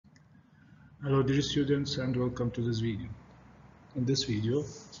Hello dear students and welcome to this video. In this video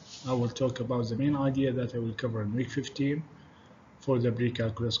I will talk about the main idea that I will cover in week 15 for the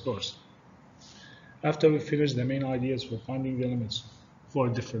pre-calculus course. After we finish the main ideas for finding the limits for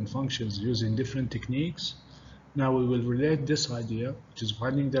different functions using different techniques, now we will relate this idea, which is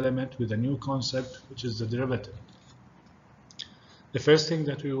finding the limit, with a new concept, which is the derivative. The first thing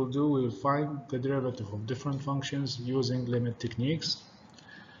that we will do, we will find the derivative of different functions using limit techniques.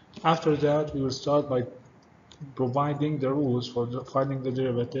 After that, we will start by providing the rules for finding the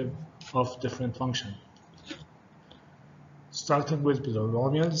derivative of different functions. Starting with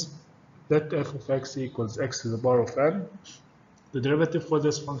polynomials, let f of x equals x to the power of n. The derivative for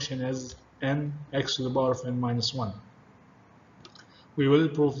this function is n x to the power of n minus 1. We will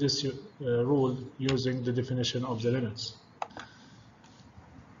prove this rule using the definition of the limits.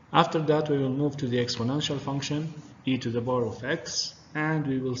 After that, we will move to the exponential function e to the power of x, and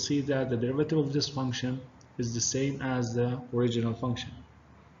we will see that the derivative of this function is the same as the original function,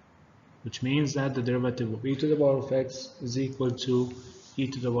 which means that the derivative of e to the power of x is equal to e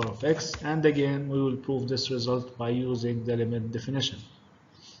to the power of x, and again we will prove this result by using the limit definition.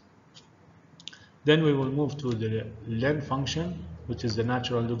 Then we will move to the len function, which is the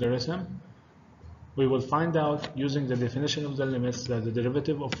natural logarithm. We will find out using the definition of the limits that the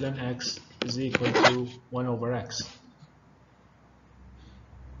derivative of len x is equal to 1 over x.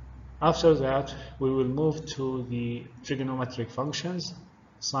 After that, we will move to the trigonometric functions,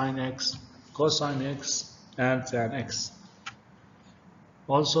 sine x, cosine x, and tan x.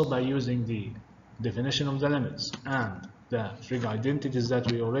 Also, by using the definition of the limits and the trig identities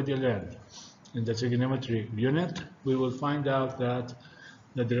that we already learned in the trigonometry unit, we will find out that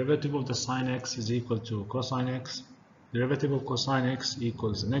the derivative of the sine x is equal to cosine x, derivative of cosine x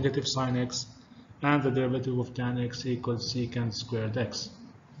equals negative sine x, and the derivative of tan x equals secant squared x.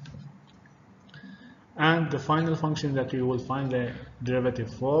 And the final function that we will find the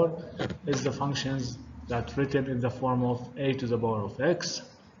derivative for is the functions that written in the form of a to the power of x,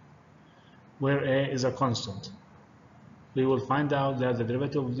 where a is a constant. We will find out that the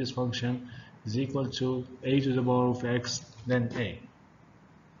derivative of this function is equal to a to the power of x, then a.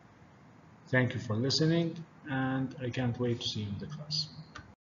 Thank you for listening, and I can't wait to see you in the class.